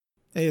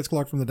Hey, it's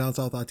Clark from the Down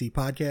South IT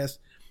Podcast,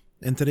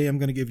 and today I'm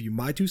going to give you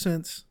my 2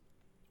 cents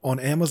on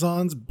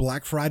Amazon's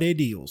Black Friday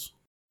deals.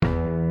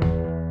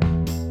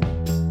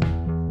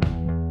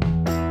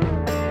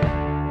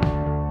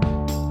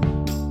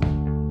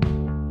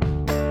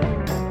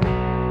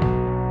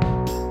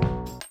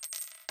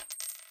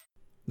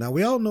 Now,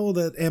 we all know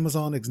that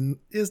Amazon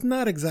is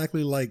not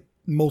exactly like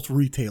most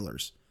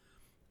retailers,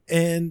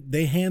 and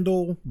they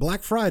handle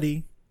Black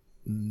Friday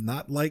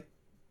not like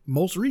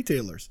most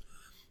retailers.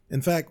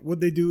 In fact,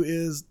 what they do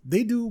is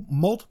they do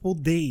multiple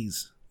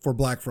days for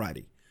Black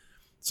Friday.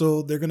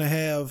 So they're going to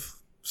have,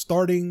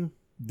 starting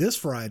this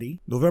Friday,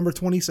 November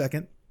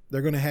 22nd,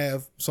 they're going to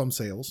have some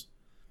sales.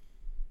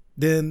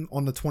 Then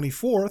on the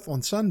 24th,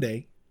 on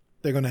Sunday,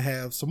 they're going to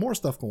have some more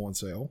stuff go on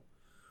sale.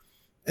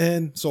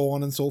 And so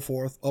on and so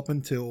forth up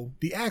until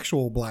the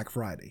actual Black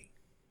Friday.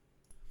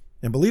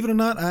 And believe it or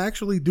not, I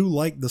actually do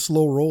like the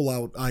slow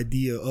rollout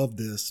idea of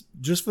this,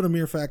 just for the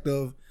mere fact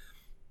of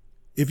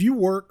if you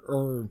work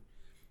or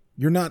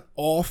you're not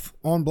off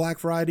on Black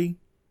Friday,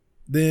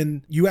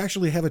 then you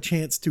actually have a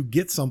chance to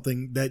get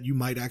something that you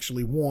might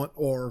actually want,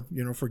 or,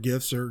 for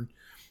gifts or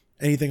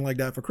anything like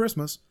that for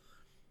Christmas.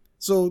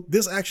 So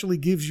this actually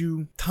gives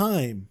you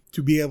time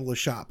to be able to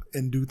shop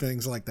and do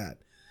things like that.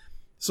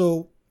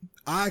 So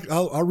I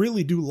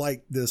really do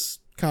like this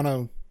kind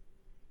of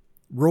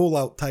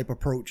rollout type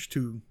approach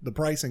to the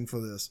pricing for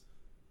this.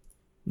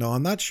 Now,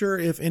 I'm not sure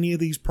if any of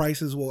these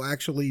prices will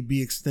actually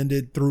be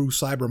extended through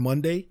Cyber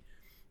Monday.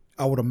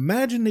 I would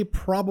imagine they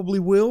probably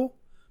will,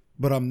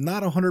 but I'm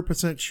not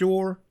 100%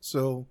 sure.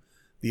 So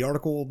the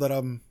article that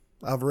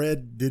I've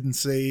read didn't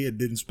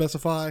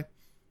specify,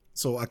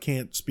 so I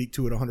can't speak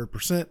to it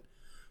 100%.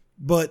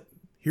 But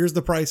here's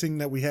the pricing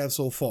that we have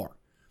so far.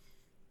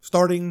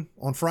 Starting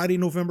on Friday,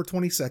 November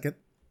 22nd,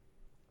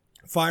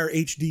 Fire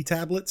HD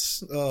tablets,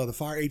 the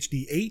Fire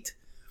HD 8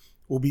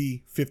 will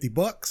be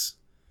 $50.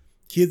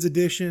 Kids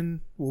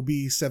edition will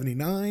be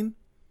 $79.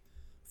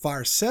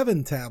 Fire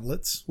 7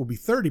 tablets will be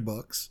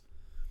 $30.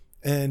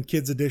 And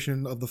kids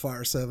edition of the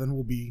Fire 7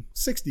 will be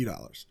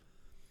 $60.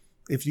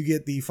 If you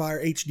get the Fire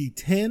HD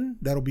 10,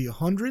 that'll be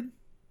 $100.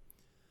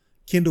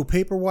 Kindle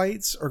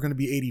Paperwhites are going to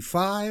be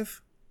 $85.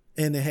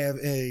 And they have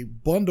a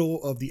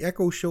bundle of the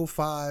Echo Show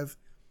 5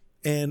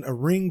 and a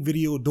Ring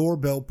Video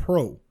Doorbell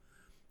Pro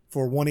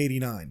for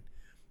 $189.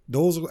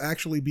 Those will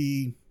actually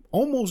be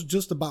almost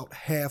just about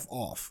half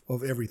off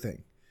of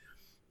everything.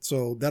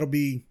 So that'll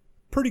be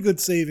pretty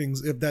good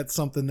savings if that's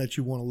something that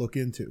you want to look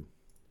into.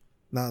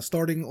 Now,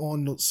 starting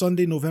on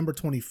Sunday, November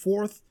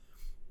 24th,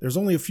 there's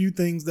only a few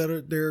things that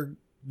are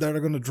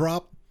going to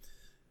drop.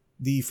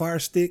 The Fire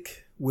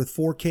Stick with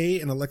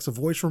 4K and Alexa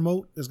voice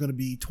remote is going to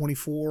be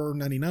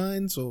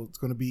 $24.99, so it's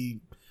going to be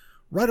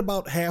right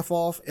about half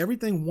off.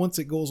 Everything, once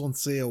it goes on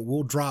sale,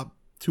 will drop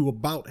to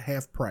about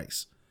half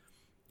price.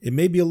 It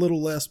may be a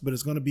little less, but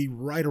it's going to be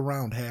right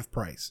around half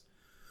price.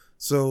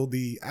 So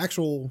the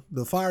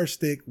Fire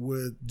Stick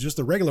with just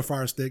the regular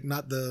Fire Stick,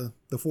 not the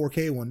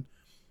 4K one,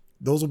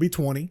 those will be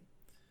 $20.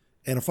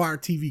 And a Fire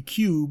TV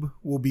Cube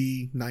will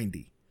be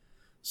 $90.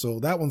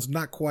 So that one's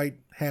not quite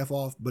half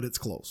off, but it's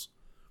close.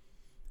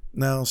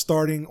 Now,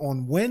 starting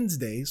on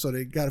Wednesday, so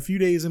they got a few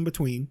days in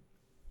between.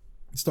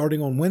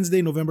 Starting on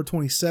Wednesday, November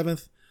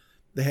 27th,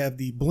 they have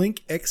the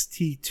Blink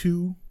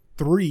XT2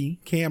 3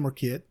 camera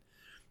kit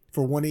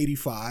for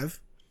 $185.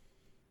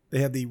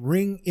 They have the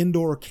Ring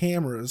indoor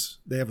cameras.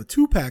 They have a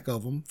 2-pack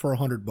of them for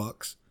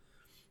 $100.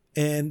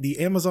 And the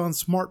Amazon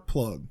Smart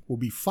Plug will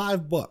be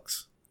 $5.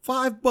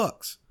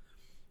 $5.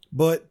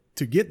 But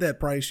to get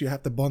that price, you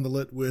have to bundle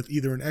it with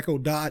either an Echo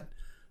Dot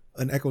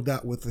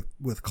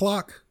with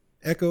clock,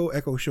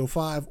 Echo Show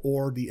 5,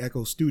 or the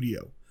Echo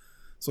Studio.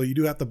 So you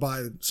do have to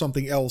buy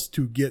something else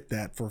to get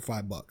that for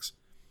 $5.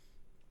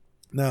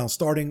 Now,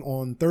 starting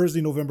on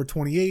Thursday, November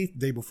 28th,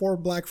 day before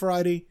Black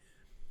Friday,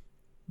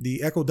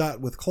 the Echo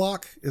Dot with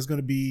clock is going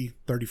to be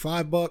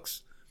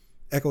 $35.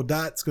 Echo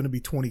Dot's going to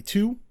be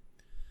 $22.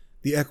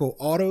 The Echo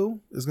Auto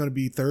is going to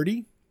be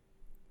 $30.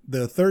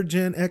 The 3rd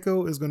gen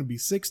Echo is going to be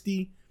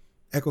 $60.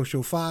 Echo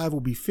Show 5 will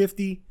be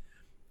 $50.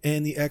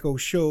 And the Echo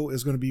Show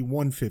is going to be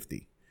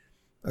 $150.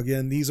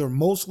 Again, these are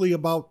mostly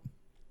about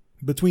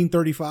between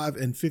 35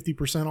 and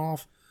 50%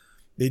 off.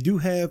 They do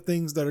have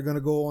things that are going to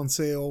go on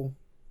sale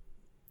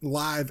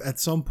live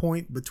at some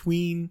point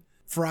between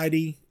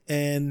Friday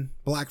and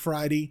Black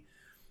Friday,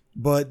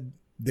 but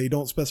they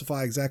don't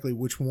specify exactly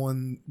which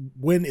one,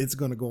 when it's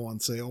going to go on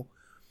sale.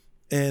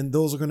 And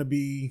those are going to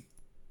be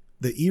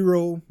the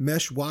Eero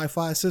Mesh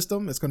Wi-Fi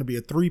system. It's going to be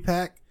a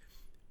 3-pack.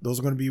 Those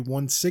are going to be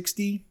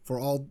 $160 for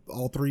all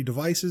 3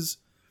 devices.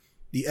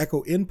 The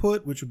Echo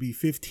Input, which would be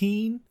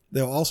 $15.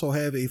 They'll also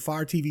have a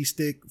Fire TV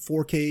Stick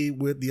 4K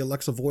with the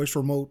Alexa voice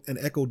remote and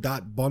Echo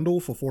Dot bundle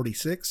for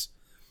 $46.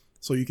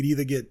 So you could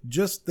either get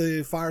just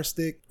the Fire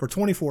Stick for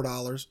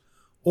 $24,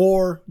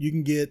 or you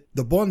can get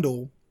the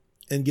bundle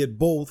and get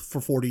both for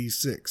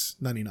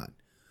 $46.99.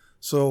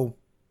 So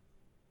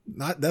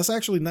that's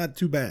actually not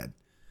too bad.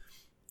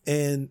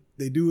 And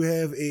they do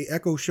have a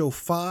Echo Show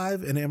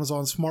 5 and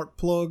Amazon Smart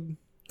Plug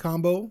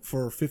combo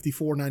for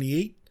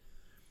 $54.98.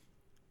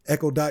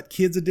 Echo Dot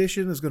Kids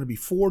Edition is going to be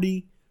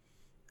 $40.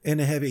 And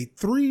they have a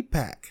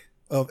 3-pack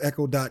of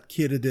Echo Dot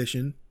Kid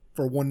Edition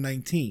for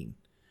 $119.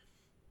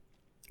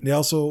 They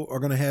also are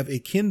going to have a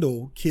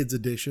Kindle Kids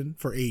Edition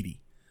for $80.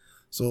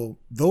 So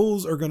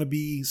those are going to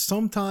be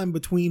sometime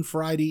between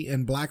Friday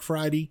and Black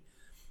Friday.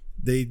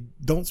 They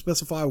don't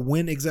specify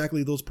when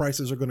exactly those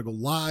prices are going to go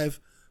live,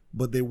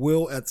 but they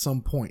will at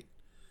some point.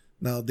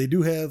 Now, they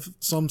do have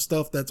some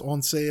stuff that's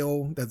on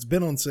sale, that's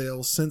been on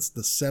sale since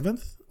the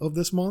 7th of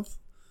this month,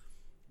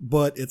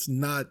 but it's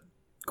not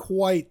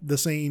quite the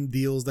same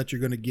deals that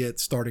you're going to get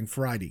starting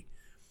Friday.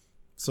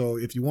 So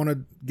if you want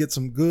to get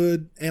some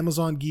good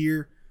Amazon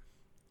gear,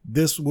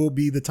 this will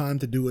be the time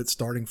to do it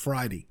starting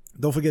Friday.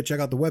 Don't forget, check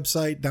out the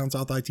website,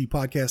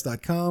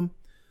 downsouthitpodcast.com,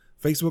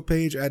 Facebook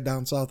page at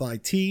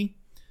downsouthit.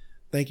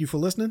 Thank you for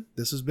listening.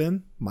 This has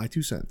been My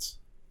 2 Cents.